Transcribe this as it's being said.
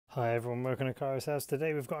Hi everyone, welcome to Cara's House.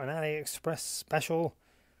 Today we've got an AliExpress special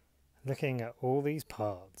looking at all these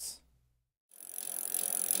parts.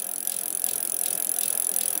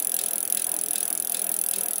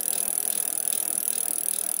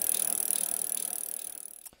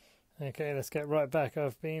 Okay, let's get right back.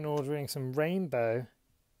 I've been ordering some rainbow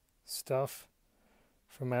stuff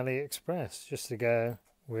from AliExpress just to go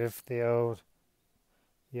with the old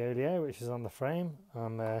Yo-Yo which is on the frame.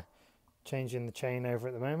 I'm changing the chain over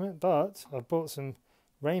at the moment, but I've bought some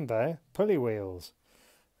rainbow pulley wheels.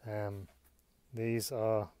 These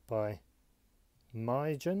are by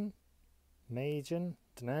Magen, don't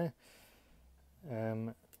know.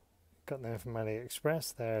 Got them from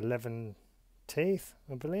AliExpress. They're 11 teeth,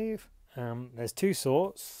 I believe. There's two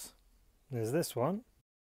sorts. There's this one,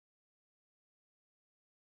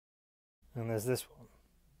 and there's this one.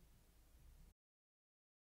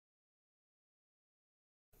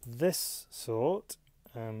 This sort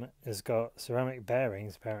has got ceramic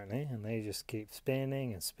bearings apparently, and they just keep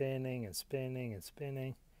spinning and spinning and spinning and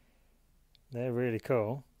spinning. They're really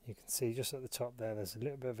cool. You can see just at the top there's a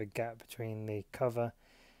little bit of a gap between the cover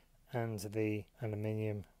and the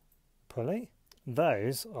aluminium pulley.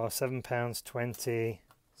 Those are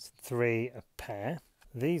 £7.23 a pair.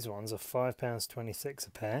 These ones are £5.26 a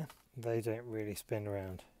pair. They don't really spin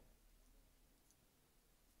around.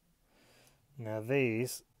 Now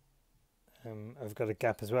these have got a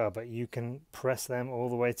gap as well, but you can press them all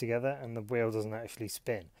the way together and the wheel doesn't actually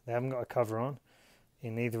spin. They haven't got a cover on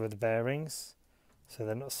in either of the bearings, so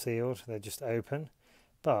they're not sealed, they're just open.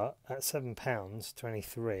 But at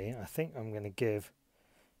 £7.23, I think I'm going to give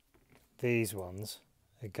these ones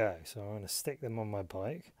a go. So I'm going to stick them on my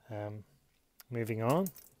bike. Moving on,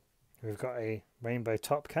 we've got a rainbow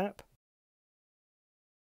top cap.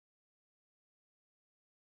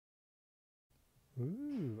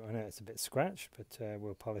 Ooh, I know it's a bit scratched, but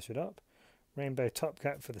we'll polish it up. Rainbow top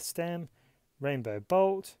cap for the stem. Rainbow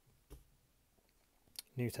bolt.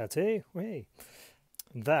 New tattoo. Whee!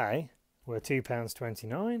 They were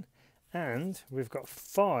 £2.29, and we've got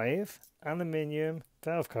 5 aluminium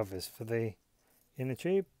valve covers for the inner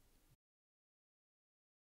tube.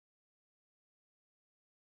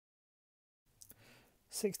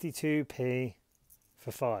 £62p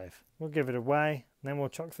for 5. We'll give it away, and then we'll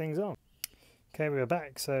chuck things on. Okay, we're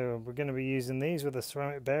back. So we're going to be using these with the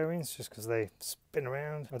ceramic bearings just because they spin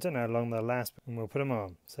around. I don't know how long they'll last, and we'll put them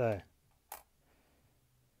on. So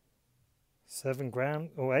 7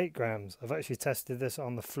 grams or 8 grams. I've actually tested this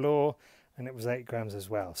on the floor and it was 8 grams as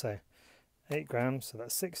well. So 8 grams, so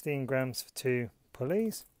that's 16 grams for 2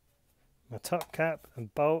 pulleys. My top cap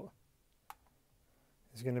and bolt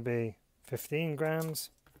is going to be 15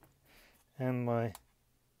 grams, and my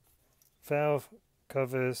valve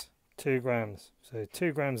covers 2 grams, so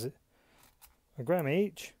 2 grams, a gram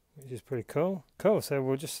each, which is pretty cool. So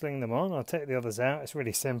we'll just sling them on. I'll take the others out. It's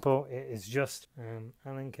really simple. It is just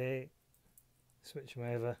Allen key, switch them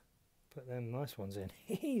over, put them nice ones in.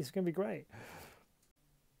 It's going to be great.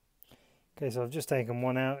 Okay, so I've just taken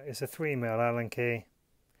one out. It's a 3mm Allen key.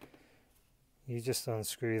 You just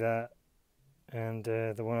unscrew that, and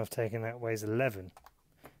the one I've taken out weighs 11.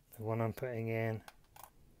 The one I'm putting in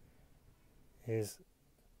is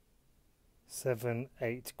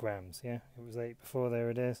 8 grams. Yeah, it was 8 before. There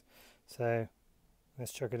it is. So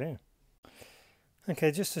let's chuck it in.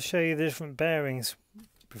 Okay, just to show you the different bearings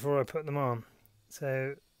before I put them on.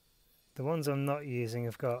 So the ones I'm not using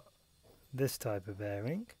have got this type of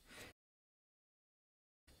bearing,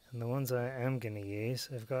 and the ones I am going to use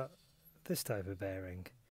have got this type of bearing.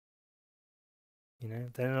 You know,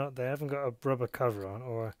 they haven't got a rubber cover on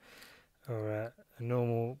or a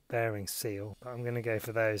normal bearing seal, but I'm going to go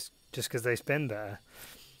for those just because they spin better.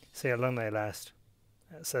 See how long they last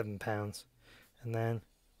at £7, and then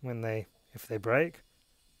if they break,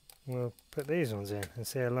 we'll put these ones in and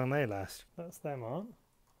see how long they last. That's them on.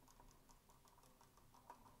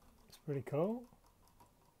 It's pretty cool.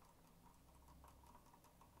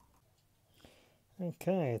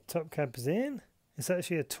 Okay, top cap is in. It's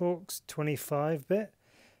actually a Torx 25 bit,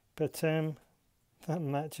 but that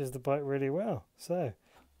matches the bike really well. So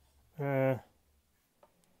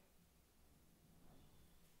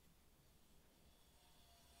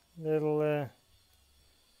little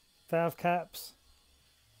valve caps.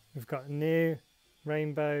 We've got new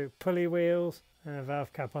rainbow pulley wheels and a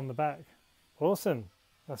valve cap on the back. Awesome.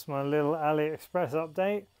 That's my little AliExpress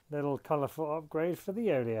update. Little colourful upgrade for the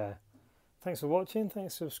Yo-Yo. Thanks for watching.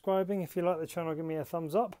 Thanks for subscribing. If you like the channel, give me a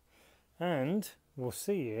thumbs up, and we'll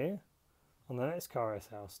see you on the next Cara's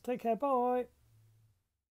House. Take care, bye.